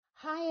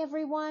Hi,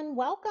 everyone.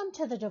 Welcome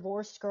to the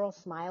Divorced Girl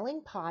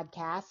Smiling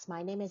podcast.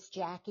 My name is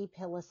Jackie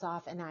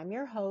Pilosoff, and I'm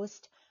your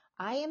host.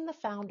 I am the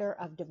founder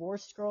of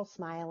Divorced Girl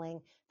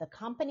Smiling, the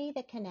company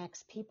that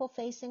connects people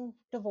facing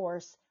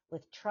divorce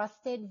with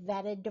trusted,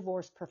 vetted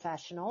divorce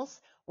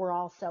professionals. We're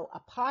also a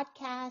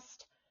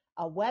podcast,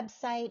 a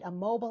website, a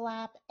mobile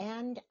app,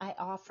 and I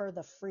offer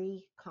the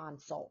free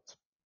consult.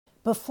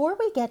 Before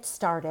we get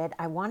started,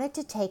 I wanted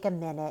to take a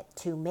minute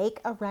to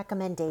make a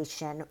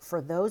recommendation for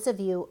those of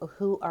you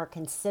who are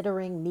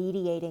considering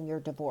mediating your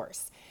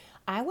divorce.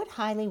 I would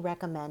highly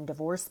recommend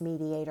divorce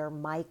mediator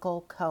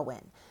Michael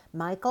Cohen.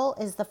 Michael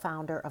is the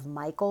founder of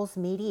Michael's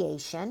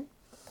Mediation,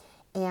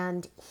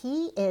 and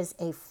he is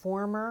a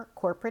former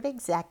corporate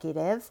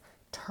executive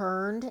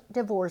turned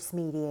divorce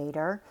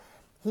mediator.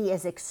 He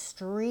is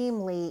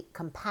extremely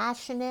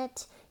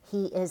compassionate.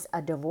 He is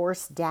a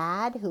divorced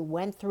dad who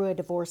went through a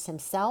divorce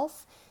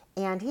himself,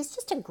 and he's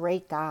just a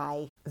great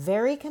guy.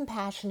 Very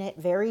compassionate,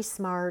 very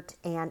smart,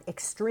 and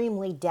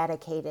extremely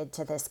dedicated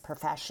to this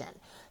profession.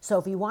 So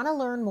if you want to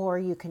learn more,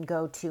 you can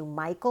go to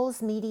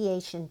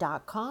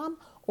michaelsmediation.com,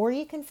 or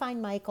you can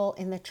find Michael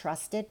in the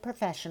trusted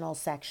professional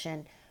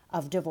section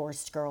of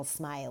Divorced Girl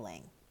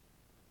Smiling.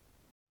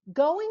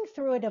 Going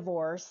through a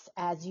divorce,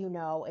 as you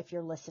know, if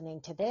you're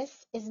listening to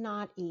this, is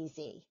not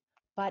easy,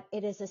 but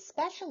it is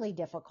especially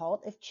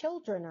difficult if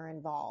children are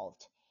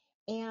involved.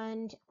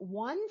 And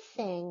one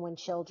thing when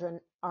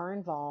children are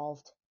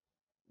involved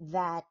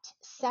that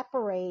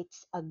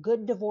separates a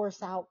good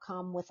divorce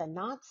outcome with a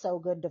not so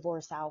good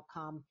divorce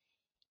outcome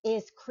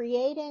is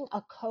creating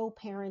a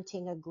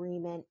co-parenting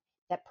agreement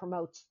that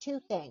promotes two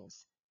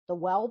things: the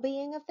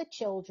well-being of the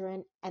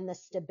children and the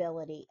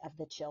stability of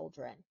the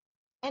children.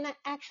 And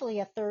actually,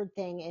 a third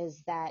thing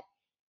is that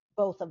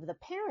both of the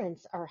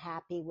parents are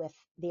happy with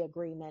the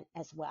agreement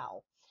as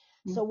well.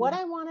 So what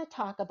I want to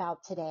talk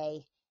about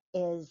today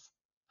is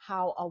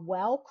how a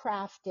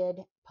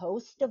well-crafted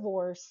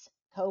post-divorce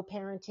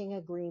co-parenting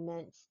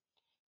agreement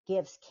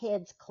gives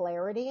kids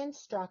clarity and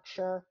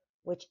structure,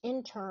 which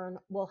in turn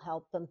will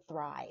help them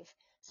thrive.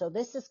 So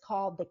this is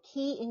called the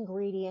key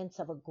ingredients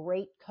of a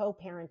great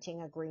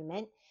co-parenting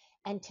agreement.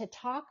 And to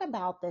talk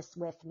about this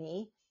with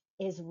me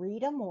is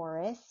Rita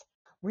Morris.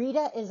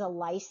 Rita is a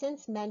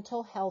licensed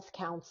mental health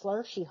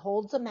counselor. She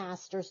holds a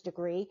master's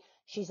degree.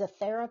 She's a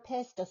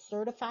therapist, a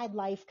certified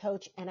life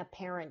coach, and a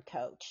parent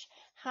coach.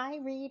 Hi,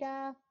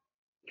 Rita.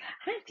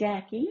 Hi,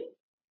 Jackie.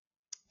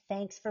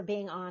 Thanks for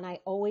being on. I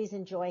always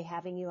enjoy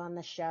having you on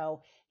the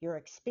show. You're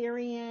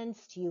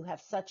experienced. You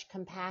have such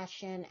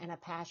compassion and a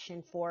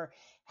passion for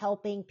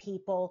helping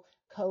people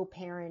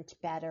co-parent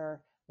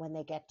better when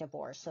they get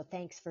divorced. So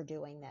thanks for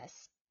doing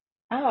this.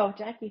 Oh,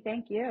 Jackie,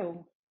 thank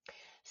you.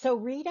 So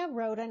Rita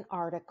wrote an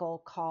article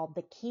called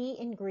The Key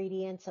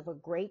Ingredients of a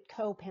Great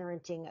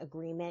Co-Parenting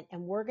Agreement,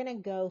 and we're going to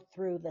go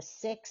through the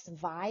 6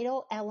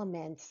 vital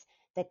elements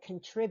that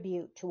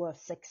contribute to a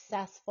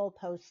successful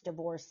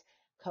post-divorce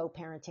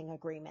co-parenting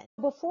agreement.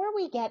 Before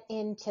we get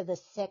into the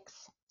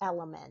 6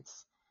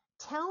 elements,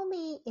 tell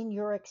me in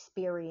your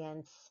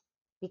experience,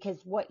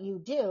 because what you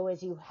do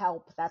is you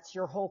help, that's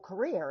your whole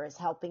career, is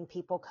helping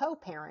people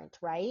co-parent,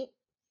 right?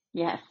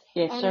 Yes,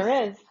 it And sure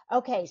is.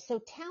 okay, so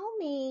tell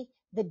me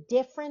the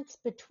difference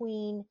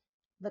between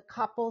the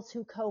couples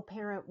who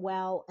co-parent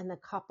well and the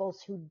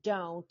couples who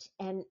don't,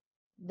 and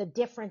the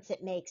difference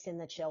it makes in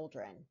the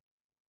children.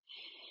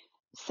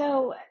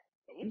 So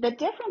the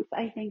difference,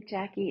 I think,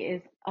 Jackie,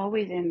 is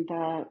always in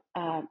the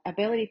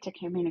ability to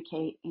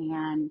communicate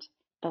and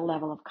the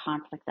level of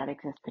conflict that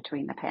exists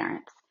between the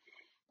parents.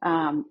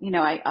 I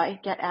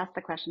get asked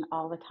the question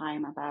all the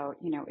time about,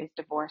 is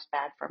divorce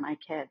bad for my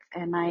kids?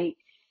 And my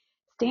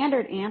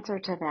standard answer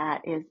to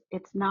that is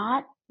it's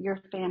not your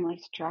family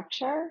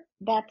structure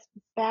that's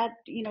bad,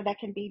 that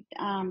can be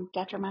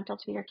detrimental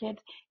to your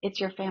kids. It's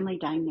your family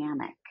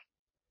dynamic,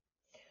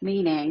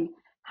 meaning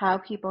how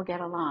people get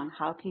along,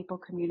 how people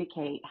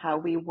communicate, how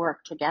we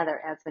work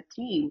together as a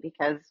team.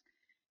 Because,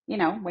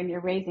 when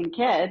you're raising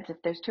kids, if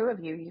there's two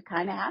of you, you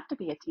kind of have to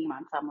be a team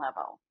on some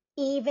level.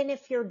 Even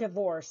if you're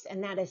divorced,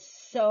 and that is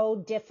so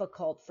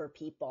difficult for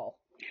people.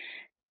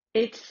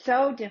 It's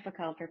so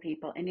difficult for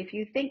people. And if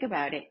you think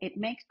about it, it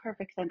makes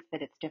perfect sense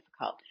that it's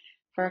difficult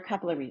for a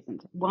couple of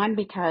reasons. One,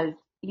 because,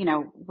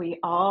 we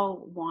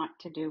all want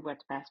to do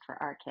what's best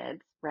for our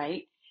kids,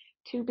 right?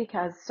 Two,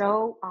 because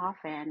so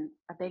often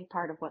a big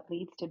part of what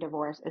leads to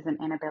divorce is an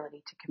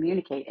inability to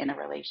communicate in a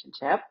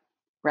relationship,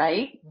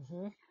 right?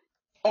 Mm-hmm.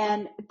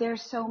 And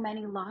there's so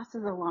many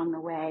losses along the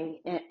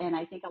way. And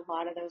I think a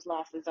lot of those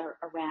losses are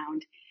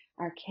around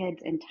our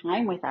kids and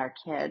time with our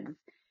kids.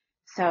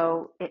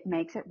 So it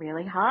makes it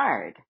really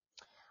hard.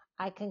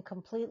 I can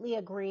completely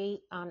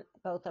agree on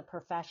both a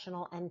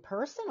professional and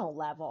personal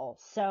level.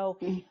 So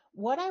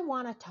what I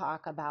want to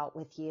talk about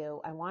with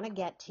you, I want to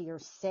get to your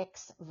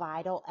 6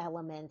 vital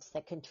elements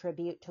that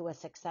contribute to a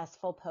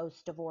successful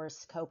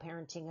post-divorce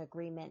co-parenting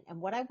agreement. And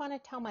what I want to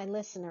tell my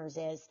listeners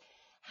is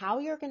how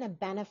you're going to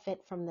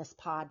benefit from this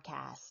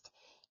podcast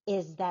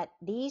is that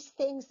these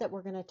things that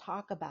we're going to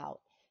talk about,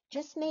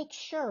 just make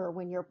sure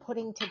when you're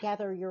putting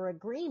together your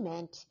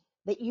agreement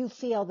that you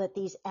feel that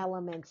these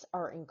elements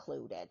are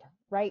included,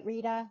 right,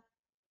 Rita?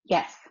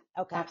 Yes,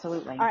 Okay. All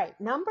absolutely. right.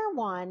 Number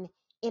one,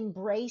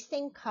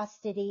 embracing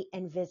custody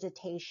and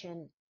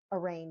visitation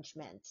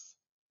arrangements.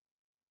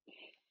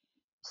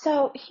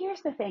 So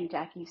here's the thing,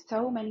 Jackie.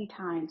 So many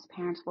times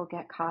parents will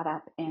get caught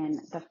up in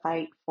the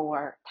fight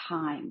for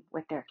time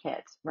with their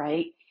kids,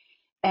 right?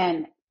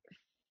 And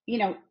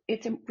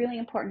it's really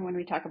important when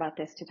we talk about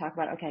this to talk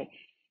about, okay,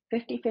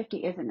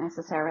 50-50 isn't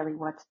necessarily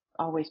what's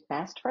always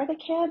best for the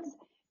kids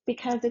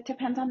because it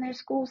depends on their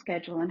school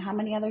schedule and how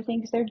many other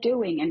things they're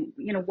doing and,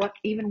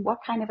 what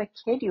kind of a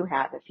kid you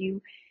have. If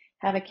you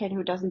have a kid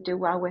who doesn't do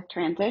well with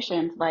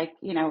transitions, like,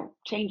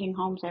 changing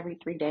homes every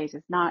 3 days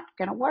is not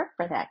going to work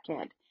for that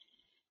kid.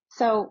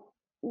 So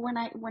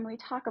when we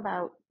talk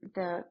about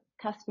the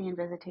custody and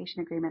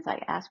visitation agreements,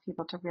 I ask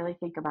people to really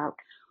think about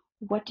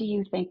what do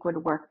you think would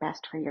work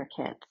best for your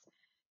kids,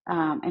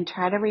 and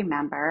try to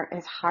remember,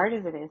 as hard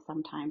as it is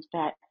sometimes,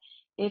 that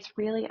it's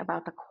really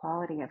about the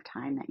quality of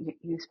time that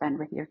you spend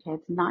with your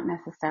kids, not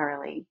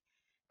necessarily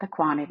the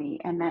quantity.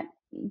 And that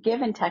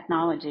given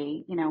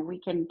technology, we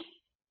can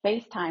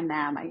FaceTime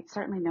them. I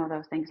certainly know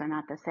those things are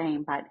not the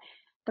same, but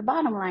the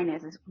bottom line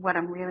is what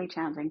I'm really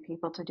challenging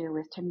people to do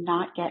is to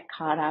not get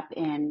caught up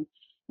in,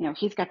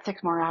 he's got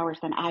 6 more hours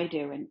than I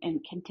do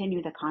and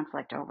continue the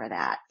conflict over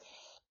that.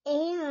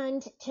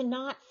 And to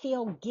not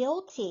feel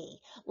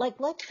guilty. Like,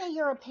 let's say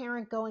you're a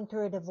parent going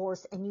through a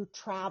divorce and you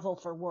travel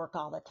for work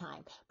all the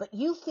time, but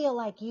you feel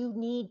like you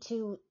need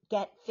to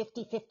get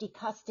 50-50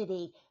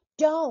 custody.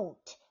 Don't,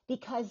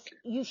 because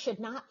you should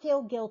not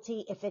feel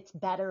guilty if it's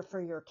better for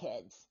your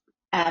kids.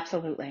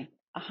 Absolutely.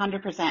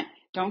 100%.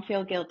 Don't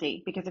feel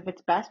guilty because if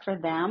it's best for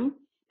them,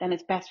 then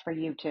it's best for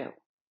you too.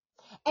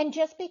 And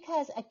just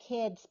because a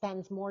kid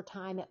spends more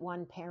time at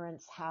one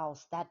parent's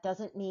house, that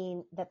doesn't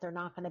mean that they're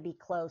not going to be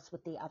close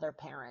with the other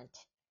parent.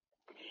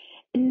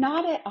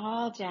 Not at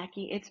all,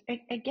 Jackie.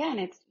 Again,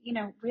 it's,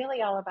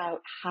 really all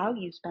about how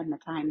you spend the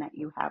time that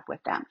you have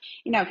with them.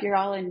 If you're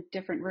all in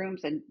different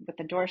rooms and with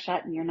the door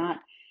shut and you're not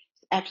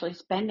actually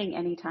spending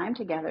any time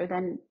together,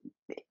 then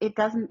it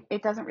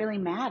doesn't really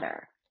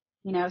matter.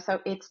 So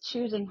it's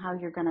choosing how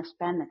you're going to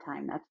spend the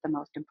time. That's the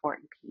most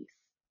important piece.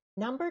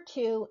 Number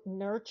two,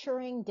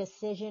 nurturing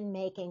decision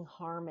making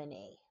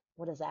harmony.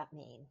 What does that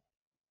mean?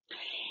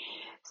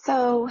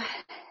 So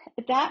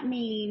that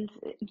means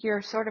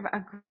you're sort of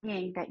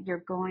agreeing that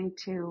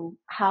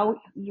how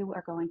you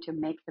are going to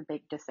make the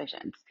big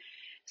decisions.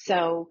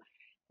 So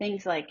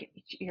things like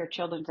your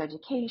children's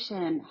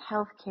education,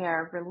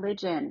 healthcare,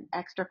 religion,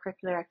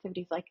 extracurricular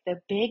activities, like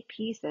the big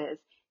pieces,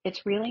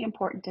 it's really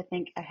important to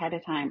think ahead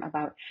of time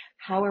about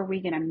how are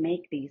we going to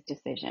make these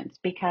decisions?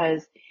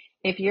 Because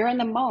if you're in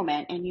the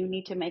moment and you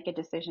need to make a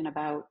decision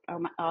about,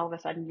 all of a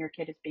sudden your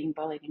kid is being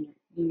bullied and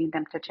you need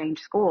them to change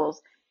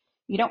schools,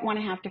 you don't want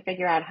to have to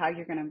figure out how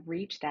you're going to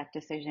reach that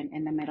decision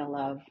in the middle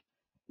of,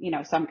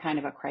 some kind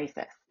of a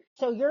crisis.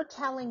 So you're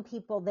telling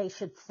people they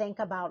should think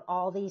about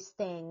all these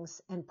things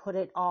and put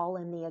it all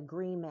in the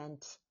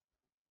agreement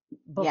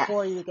Yes,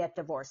 before you get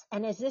divorced.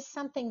 And is this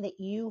something that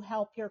you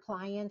help your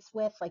clients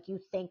with? Like, you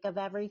think of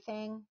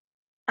everything?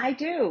 I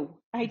do.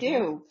 I Hmm.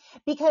 do.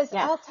 Because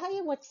Yes. I'll tell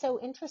you what's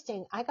so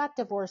interesting. I got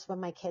divorced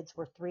when my kids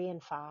were 3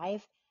 and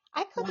 5.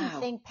 I couldn't Wow.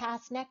 think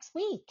past next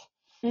week.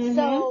 Mm-hmm.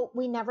 So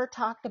we never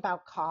talked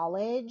about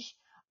college.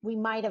 We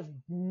might have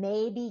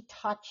maybe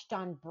touched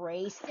on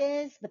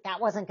braces, but that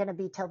wasn't going to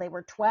be till they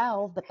were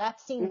 12. But that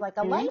seemed like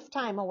a Mm-hmm.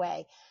 lifetime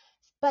away.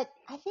 But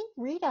I think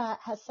Rita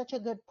has such a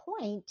good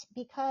point,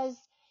 because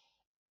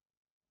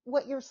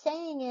what you're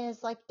saying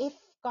is, like, if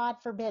God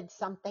forbid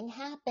something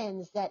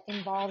happens that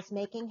involves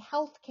making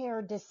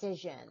healthcare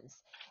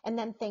decisions, and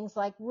then things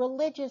like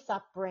religious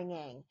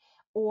upbringing,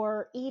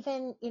 or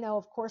even,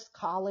 of course,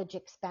 college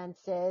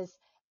expenses,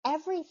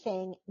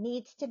 everything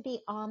needs to be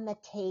on the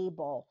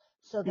table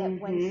so that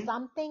when Mm-hmm.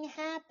 something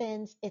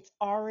happens, it's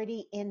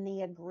already in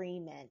the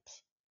agreement.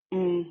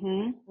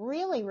 Mm-hmm.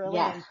 Really, really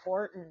Yes.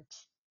 important.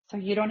 So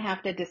you don't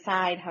have to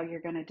decide how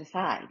you're going to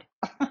decide.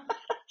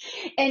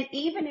 And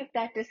even if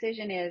that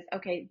decision is,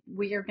 okay,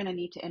 we are going to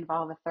need to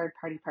involve a third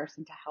party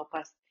person to help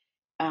us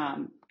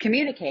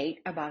communicate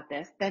about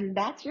this, then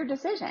that's your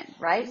decision,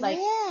 right? Like,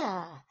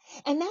 Yeah.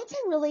 And that's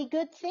a really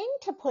good thing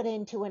to put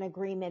into an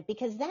agreement,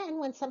 because then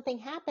when something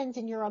happens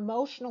and you're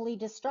emotionally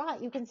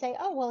distraught, you can say,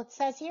 oh, well, it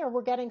says here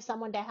we're getting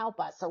someone to help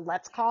us. So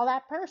let's call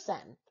that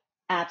person.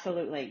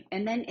 absolutely.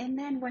 And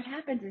then what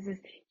happens is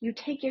you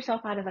take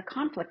yourself out of the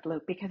conflict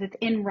loop because it's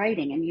in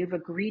writing and you've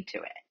agreed to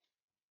it.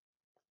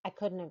 I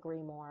couldn't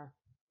agree more.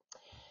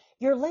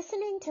 You're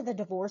listening to the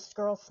Divorced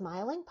Girl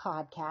Smiling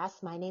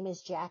podcast. My name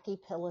is Jackie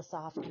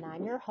Pilosoff and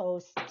I'm your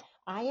host.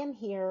 I am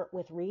here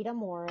with Rita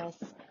Morris.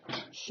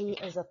 She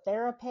is a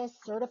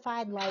therapist,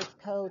 certified life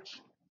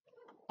coach,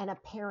 and a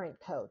parent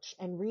coach.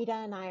 And Rita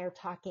and I are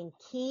talking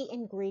key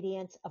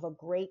ingredients of a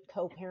great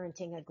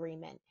co-parenting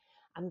agreement.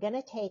 I'm going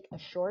to take a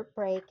short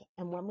break,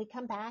 and when we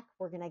come back,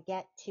 we're going to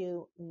get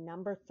to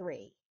number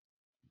 3.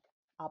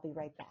 I'll be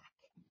right back.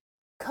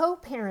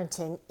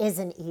 Co-parenting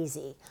isn't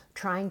easy.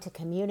 Trying to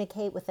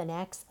communicate with an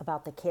ex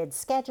about the kids'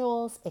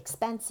 schedules,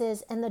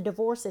 expenses, and the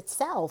divorce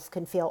itself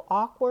can feel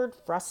awkward,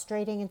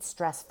 frustrating, and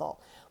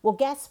stressful. Well,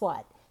 guess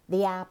what?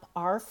 The app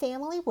Our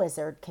Family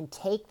Wizard can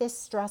take this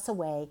stress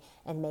away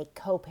and make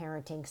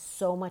co-parenting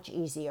so much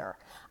easier.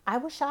 I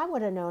wish I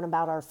would have known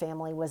about Our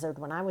Family Wizard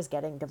when I was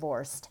getting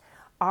divorced.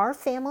 Our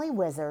Family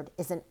Wizard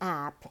is an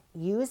app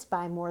used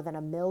by more than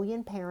 1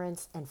 million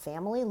parents and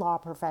family law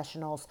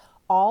professionals,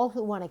 all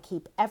who want to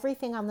keep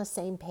everything on the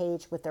same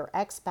page with their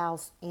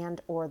ex-spouse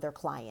and or their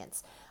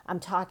clients. I'm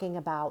talking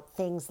about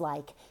things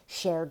like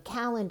shared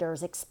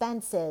calendars,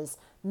 expenses,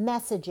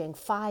 messaging,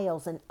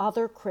 files, and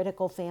other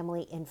critical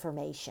family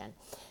information.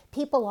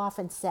 People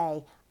often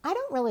say, I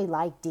don't really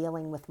like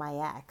dealing with my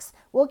ex.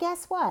 Well,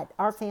 guess what?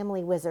 Our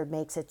Family Wizard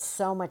makes it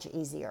so much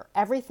easier.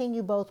 Everything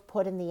you both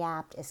put in the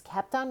app is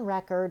kept on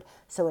record,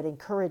 so it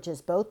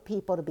encourages both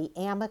people to be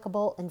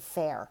amicable and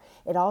fair.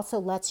 It also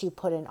lets you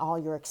put in all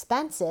your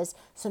expenses,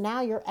 so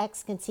now your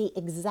ex can see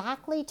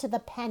exactly to the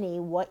penny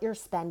what you're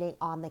spending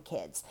on the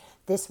kids.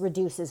 This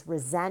reduces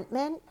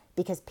resentment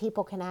because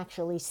people can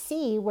actually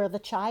see where the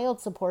child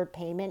support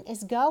payment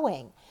is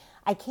going.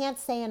 I can't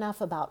say enough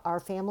about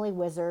Our Family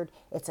Wizard.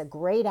 It's a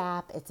great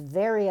app, it's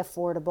very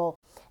affordable,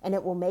 and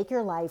it will make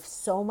your life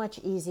so much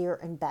easier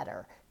and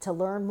better. To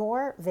learn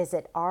more,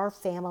 visit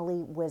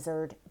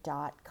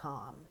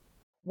ourfamilywizard.com.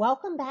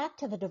 Welcome back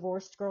to the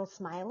Divorced Girl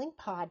Smiling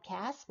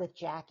podcast with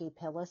Jackie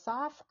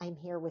Pilosoff. I'm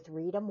here with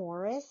Rita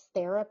Morris,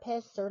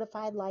 therapist,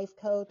 certified life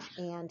coach,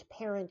 and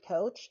parent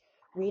coach.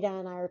 Rita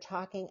and I are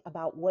talking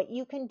about what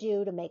you can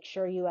do to make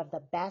sure you have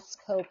the best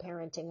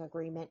co-parenting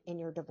agreement in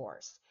your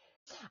divorce.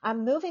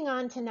 I'm moving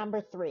on to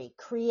number 3,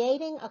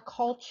 creating a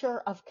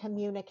culture of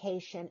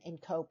communication in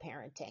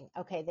co-parenting.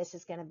 Okay, this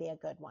is going to be a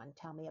good one.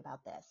 Tell me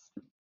about this.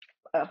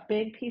 A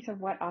big piece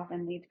of what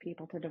often leads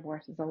people to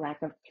divorce is a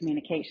lack of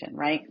communication,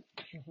 right?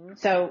 Mm-hmm.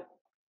 So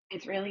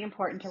it's really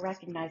important to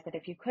recognize that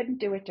if you couldn't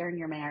do it during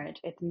your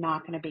marriage, it's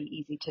not going to be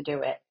easy to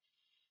do it.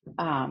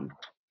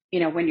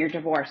 When you're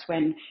divorced,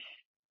 when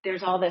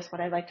there's all this,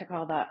 what I like to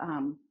call the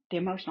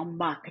emotional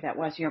muck that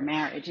was your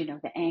marriage,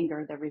 the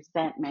anger, the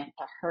resentment,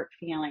 the hurt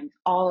feelings,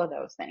 all of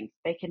those things,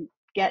 they can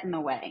get in the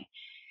way.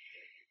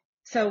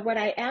 So what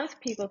I ask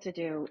people to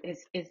do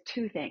is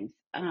two things.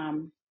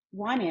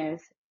 One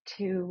is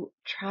to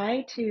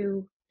try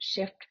to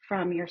shift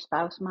from your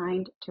spouse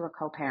mind to a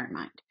co-parent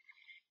mind.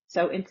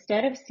 So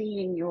instead of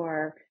seeing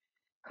your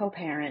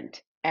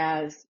co-parent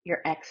as your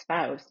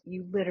ex-spouse,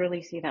 you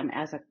literally see them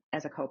as a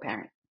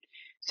co-parent.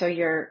 So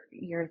you're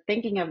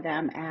thinking of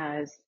them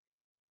as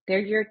they're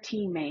your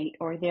teammate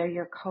or they're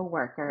your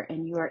coworker,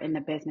 and you are in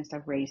the business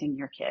of raising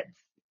your kids.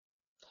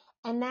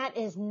 And that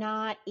is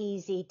not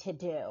easy to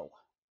do.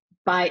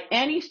 By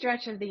any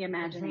stretch of the Mm-hmm.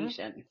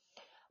 imagination,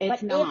 it's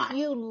But if not.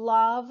 you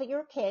love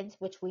your kids,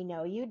 which we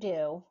know you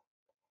do,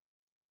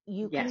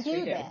 you can Yes, we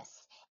do do.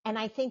 this. And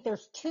I think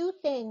there's 2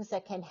 things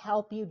that can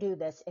help you do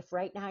this. If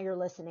right now you're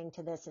listening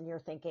to this and you're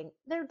thinking,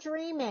 they're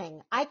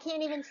dreaming. I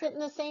can't even sit in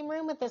the same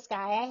room with this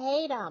guy. I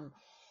hate him.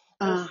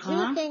 There's 2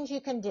 Uh-huh. things you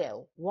can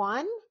do.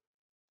 One,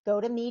 go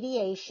to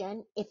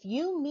mediation. If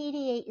you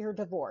mediate your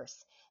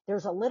divorce,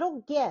 there's a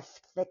little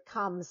gift that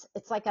comes.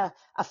 It's like a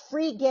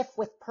free gift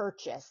with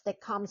purchase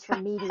that comes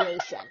from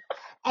mediation.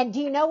 And do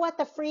you know what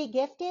the free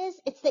gift is?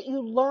 It's that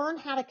you learn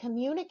how to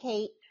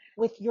communicate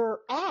with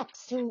your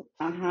ex, who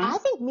Uh-huh. I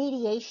think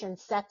mediation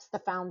sets the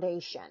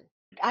foundation.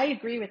 I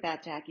agree with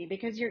that, Jackie,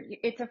 because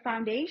it's a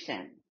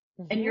foundation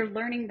and Mm-hmm. you're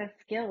learning the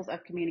skills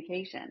of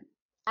communication.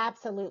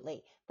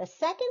 Absolutely. The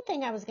second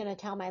thing I was going to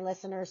tell my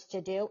listeners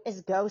to do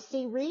is go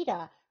see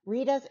Rita.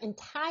 Rita's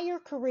entire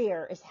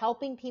career is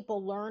helping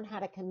people learn how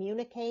to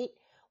communicate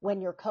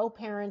when you're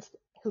co-parents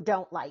who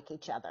don't like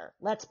each other.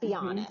 Let's be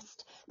Hmm.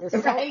 honest.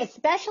 Right?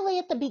 Especially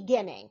at the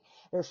beginning,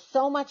 there's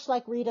so much,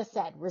 like Rita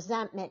said,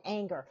 resentment,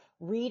 anger.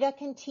 Rita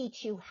can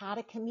teach you how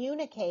to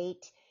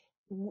communicate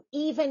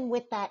even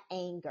with that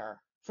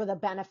anger for the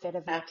benefit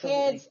of your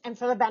Absolutely. kids and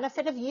for the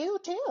benefit of you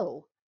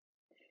too.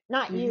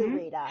 Not you, Hmm.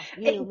 Rita.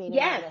 You meaning my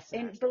Yes,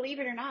 and listeners. believe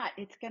it or not,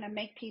 it's going to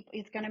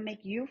make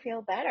you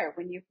feel better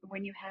when you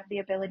have the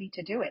ability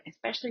to do it,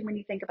 especially when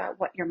you think about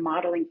what you're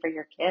modeling for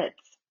your kids.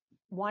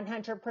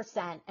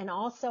 100%. And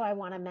also, I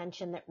want to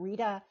mention that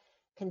Rita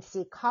can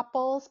see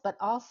couples, but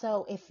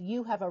also if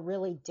you have a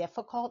really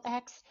difficult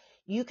ex,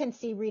 you can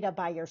see Rita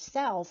by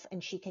yourself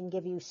and she can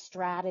give you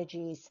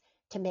strategies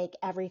to make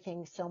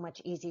everything so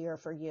much easier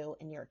for you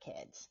and your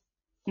kids.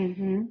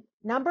 Hmm.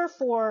 Number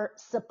 4,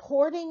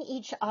 supporting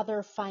each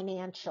other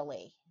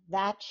financially.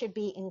 That should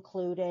be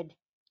included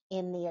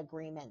in the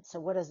agreement. So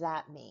what does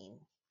that mean?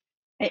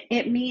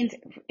 It means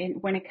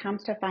when it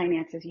comes to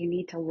finances, you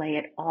need to lay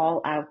it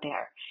all out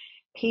there.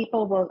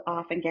 People will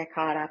often get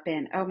caught up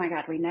in, oh my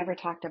God, we never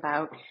talked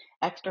about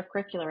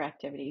extracurricular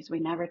activities. We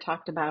never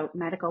talked about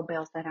medical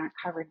bills that aren't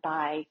covered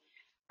by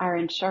our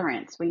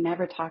insurance. We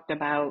never talked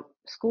about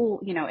school,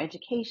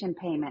 education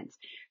payments.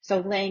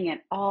 So laying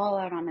it all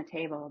out on the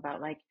table about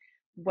like,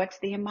 What's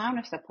the amount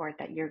of support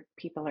that your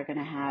people are going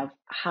to have?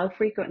 How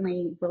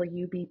frequently will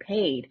you be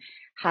paid?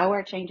 How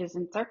are changes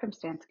in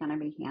circumstance going to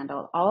be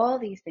handled? All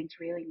these things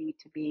really need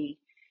to be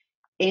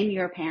in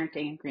your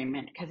parenting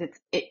agreement because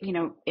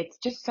it's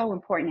just so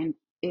important.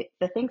 And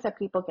the things that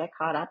people get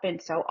caught up in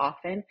so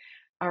often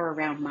are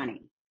around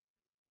money.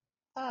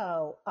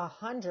 Oh,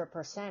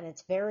 100%.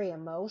 It's very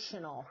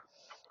emotional.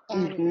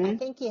 And I Mm-hmm.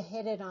 think you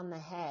hit it on the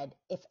head.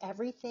 If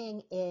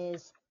everything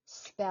is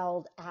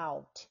spelled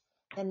out,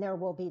 then there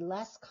will be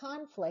less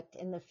conflict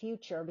in the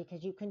future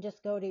because you can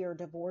just go to your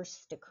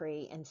divorce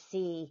decree and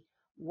see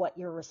what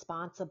you're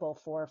responsible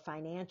for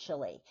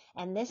financially.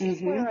 And this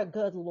is where Mm-hmm. a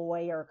good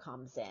lawyer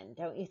comes in,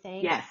 don't you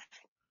think? Yes.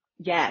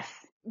 Yes.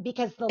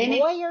 Because the And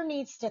it lawyer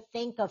needs to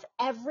think of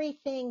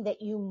everything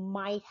that you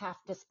might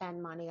have to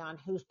spend money on,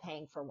 who's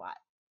paying for what.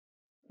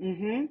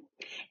 mm-hmm.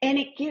 And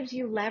it gives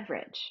you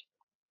leverage,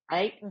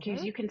 right?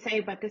 Because Hmm. you can say,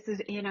 but this is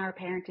in our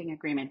parenting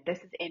agreement. This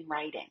is in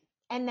writing.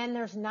 And then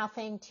there's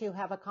nothing to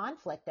have a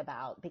conflict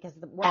about because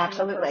what can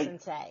the Absolutely. person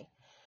say?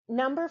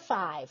 Number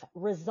 5,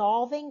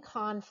 resolving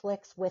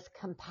conflicts with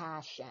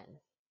compassion.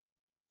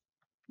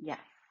 Yes.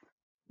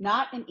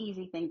 Not an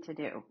easy thing to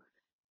do,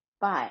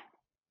 but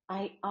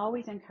I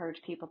always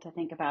encourage people to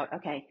think about,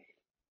 okay,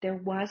 there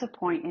was a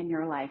point in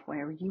your life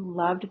where you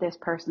loved this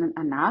person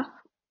enough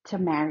to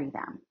marry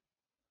them.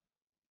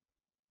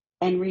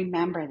 And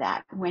remember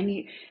that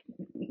when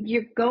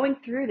you're going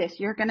through this,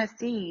 you're going to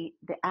see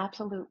the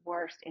absolute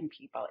worst in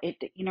people.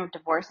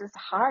 Divorce is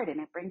hard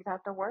and it brings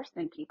out the worst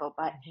in people,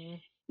 but Hmm.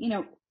 you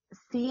know,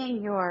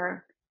 seeing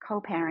your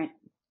co-parent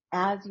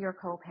as your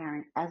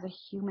co-parent, as a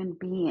human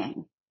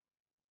being,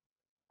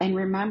 and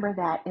remember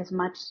that as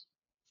much,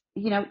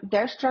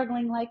 they're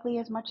struggling likely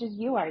as much as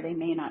you are. They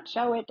may not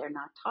show it. They're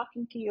not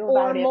talking to you Or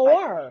about it, but,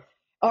 more.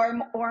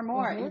 or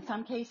more. Hmm. In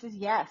some cases,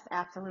 yes,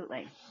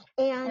 absolutely.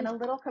 And And a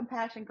little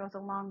compassion goes a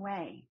long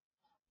way.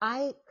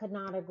 I could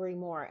not agree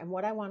more. And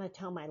what I want to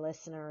tell my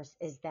listeners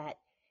is that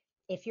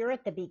if you're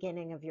at the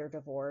beginning of your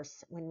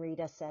divorce, when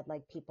Rita said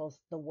like people's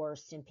the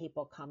worst in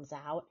people comes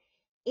out,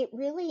 it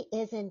really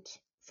isn't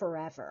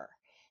forever.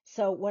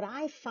 So what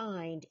I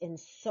find in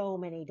so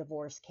many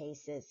divorce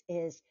cases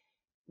is,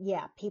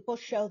 yeah, people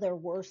show their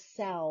worst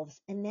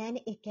selves and then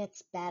it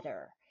gets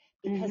better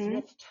because Mm-hmm.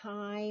 with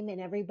time and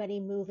everybody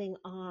moving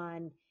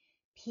on,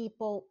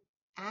 people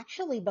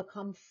actually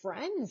become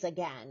friends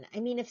again. I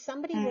mean, if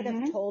somebody would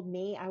have Mm-hmm. told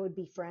me I would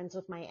be friends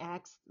with my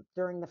ex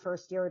during the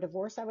first year of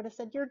divorce, I would have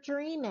said, "You're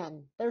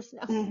dreaming. There's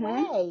no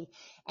Mm-hmm. way."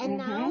 And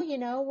now,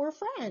 Mm-hmm. we're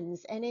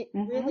friends and it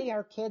Mm-hmm. really,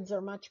 our kids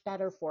are much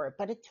better for it.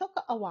 But it took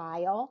a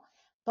while,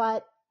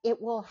 but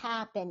it will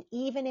happen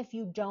even if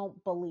you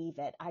don't believe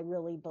it. I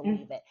really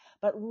believe it.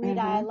 But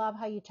Rita, I Mm-hmm. love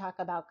how you talk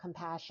about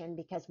compassion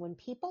because when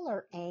people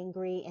are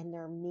angry and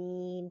they're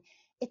mean,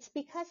 it's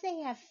because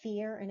they have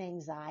fear and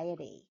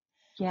anxiety.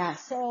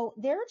 Yes. So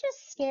they're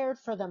just scared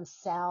for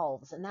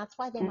themselves. And that's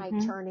why they might Mm-hmm.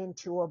 turn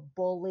into a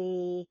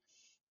bully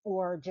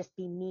or just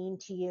be mean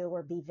to you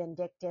or be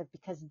vindictive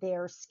because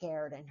they're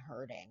scared and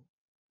hurting.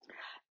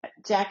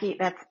 Jackie,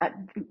 that's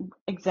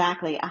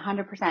exactly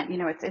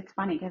 100%. It's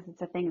funny because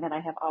it's a thing that I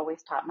have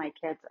always taught my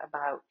kids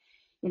about.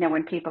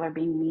 When people are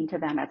being mean to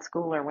them at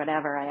school or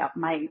whatever,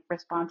 my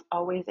response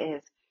always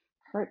is,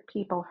 hurt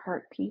people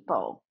hurt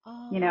people.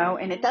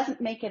 And it Oh,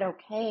 doesn't make it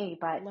okay,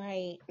 but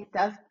right. it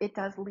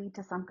does lead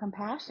to some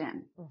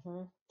compassion.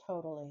 Hmm.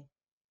 Totally.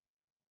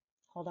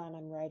 Hold on,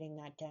 I'm writing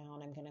that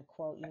down. I'm going to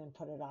quote you and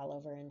put it all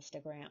over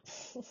Instagram.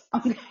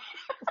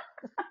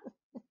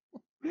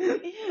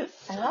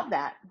 I love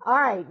that. All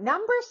right,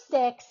 number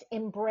 6,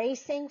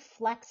 embracing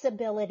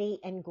flexibility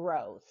and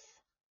growth.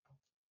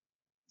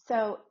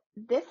 So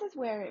this is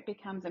where it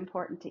becomes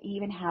important to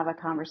even have a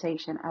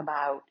conversation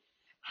about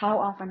how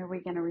often are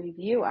we going to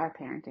review our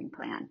parenting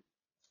plan,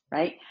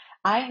 right?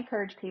 I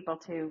encourage people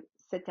to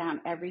sit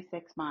down every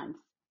 6 months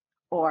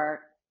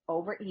or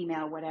over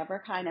email,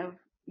 whatever kind of,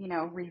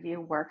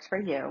 review works for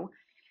you,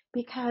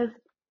 because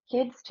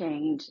kids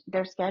change,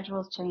 their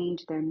schedules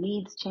change, their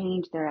needs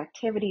change, their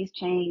activities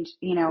change,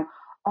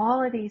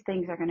 all of these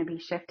things are going to be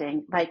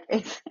shifting. Like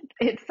it's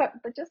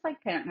but just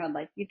like parenthood,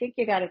 like you think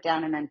you got it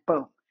down and then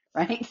boom,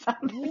 right?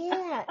 Something.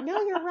 Yeah,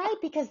 no, you're right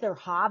because their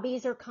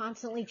hobbies are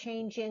constantly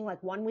changing.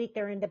 Like one week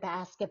they're into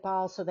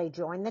basketball, so they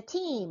join the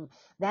team.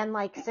 Then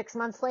like 6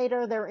 months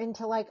later, they're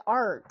into like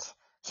art.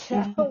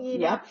 So,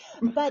 Yep.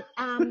 but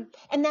and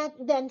that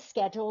then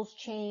schedules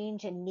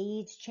change and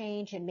needs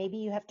change, and maybe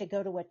you have to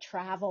go to a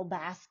travel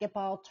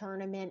basketball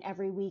tournament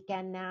every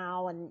weekend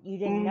now, and you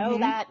didn't know Mhm.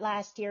 that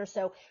last year.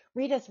 So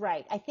Rita's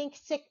right. I think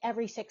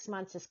every 6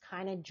 months is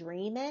kind of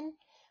dreaming,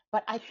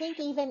 but I think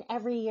even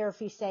every year,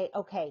 if you say,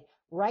 okay,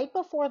 right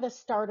before the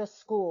start of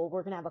school,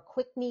 we're going to have a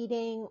quick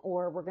meeting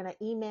or we're going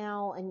to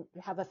email and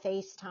have a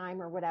FaceTime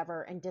or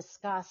whatever and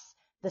discuss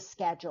the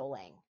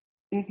scheduling.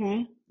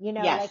 Mhm.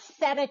 Like Yes.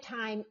 set a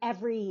time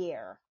every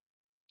year.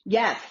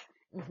 Yes.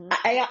 Hmm.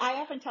 I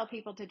often tell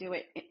people to do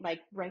it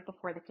like right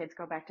before the kids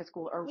go back to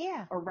school,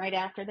 Yeah, or right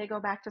after they go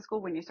back to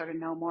school, when you sort of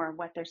know more of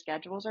what their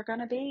schedules are going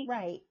to be,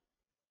 right,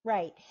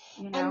 right.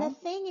 you And the know?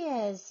 thing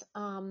is,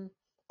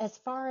 as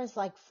far as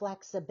like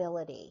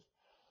flexibility,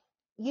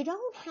 you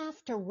don't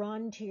have to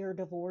run to your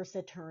divorce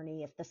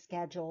attorney if the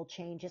schedule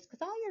changes,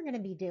 because all you're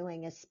going to be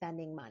doing is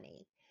spending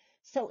money.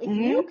 So if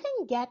you Hmm.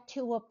 can get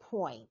to a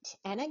point,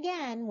 and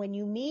again, when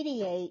you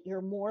mediate,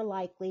 you're more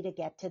likely to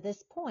get to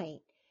this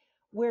point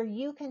where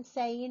you can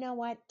say, you know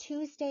what,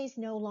 Tuesdays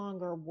no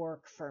longer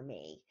work for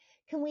me.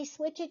 Can we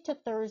switch it to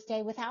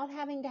Thursday without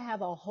having to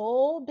have a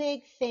whole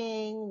big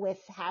thing with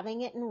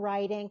having it in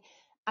writing?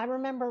 I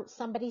remember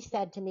somebody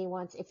said to me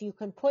once, if you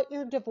can put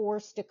your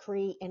divorce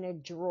decree in a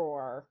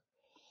drawer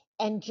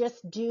and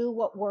just do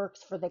what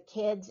works for the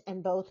kids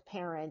and both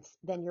parents,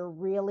 then you're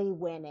really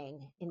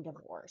winning in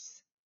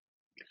divorce.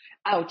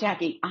 Oh,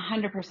 Jackie,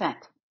 100%.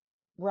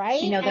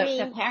 Right? I The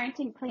mean,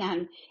 parenting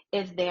plan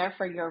is there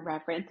for your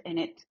reference. And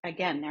it's,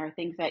 again, there are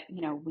things that,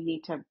 we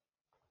need to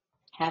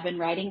have in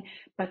writing,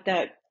 but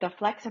the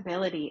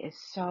flexibility is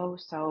so,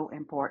 so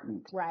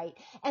important. right.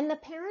 And the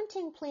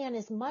parenting plan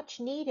is much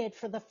needed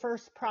for the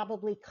first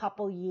probably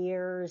couple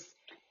years.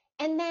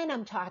 And then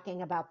I'm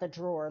talking about the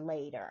drawer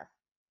later.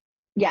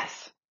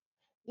 Yes.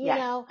 You Yes.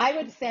 know, I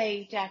would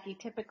say, Jackie,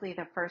 typically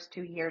the first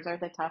 2 years are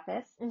the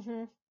toughest,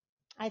 hmm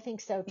I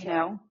think so you too.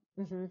 know?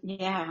 hmm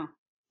Yeah.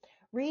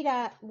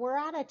 Rita, we're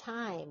out of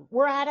time.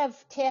 We're out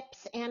of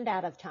tips and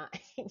out of time.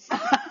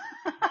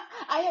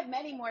 I have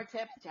many more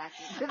tips,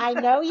 Jackie. I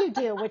know you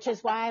do, which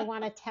is why I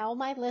want to tell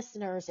my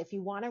listeners, if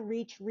you want to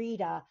reach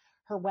Rita,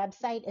 her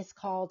website is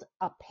called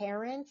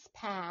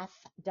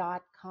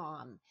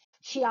aparentspath.com.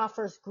 She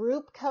offers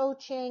group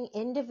coaching,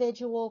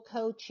 individual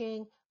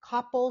coaching,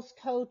 couples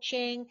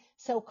coaching.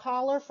 So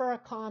call her for a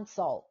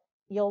consult.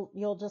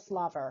 You'll just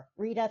love her.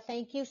 Rita,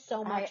 thank you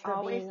so I much for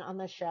always being on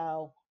the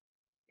show.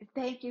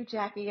 Thank you,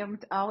 Jackie. I'm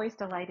always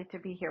delighted to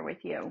be here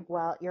with you.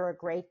 Well, you're a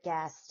great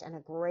guest and a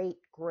great,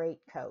 great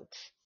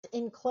coach.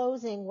 In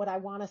closing, what I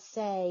want to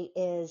say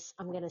is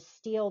I'm going to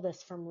steal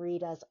this from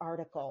Rita's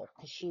article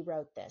because she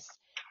wrote this.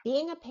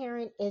 Being a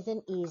parent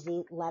isn't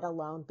easy, let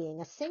alone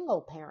being a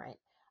single parent.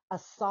 A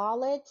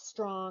solid,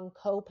 strong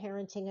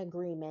co-parenting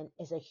agreement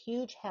is a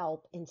huge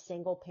help in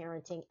single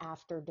parenting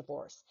after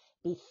divorce.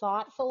 Be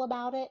thoughtful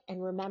about it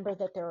and remember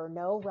that there are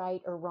no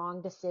right or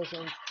wrong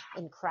decisions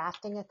in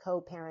crafting a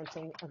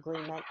co-parenting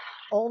agreement,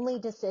 only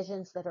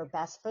decisions that are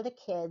best for the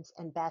kids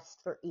and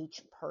best for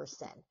each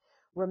person.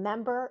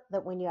 Remember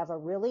that when you have a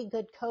really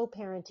good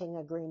co-parenting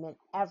agreement,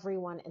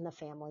 everyone in the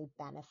family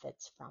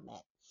benefits from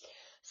it.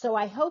 So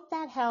I hope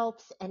that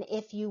helps. And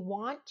if you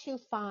want to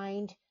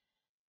find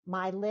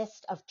my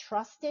list of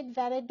trusted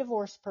vetted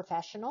divorce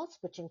professionals,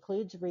 which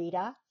includes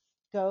Rita,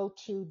 go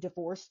to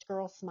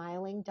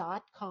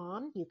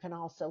divorcedgirlsmiling.com. You can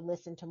also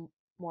listen to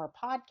more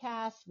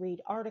podcasts,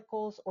 read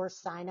articles, or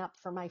sign up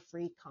for my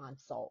free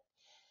consult.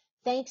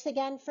 Thanks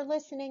again for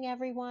listening,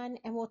 everyone,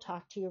 and we'll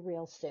talk to you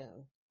real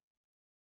soon.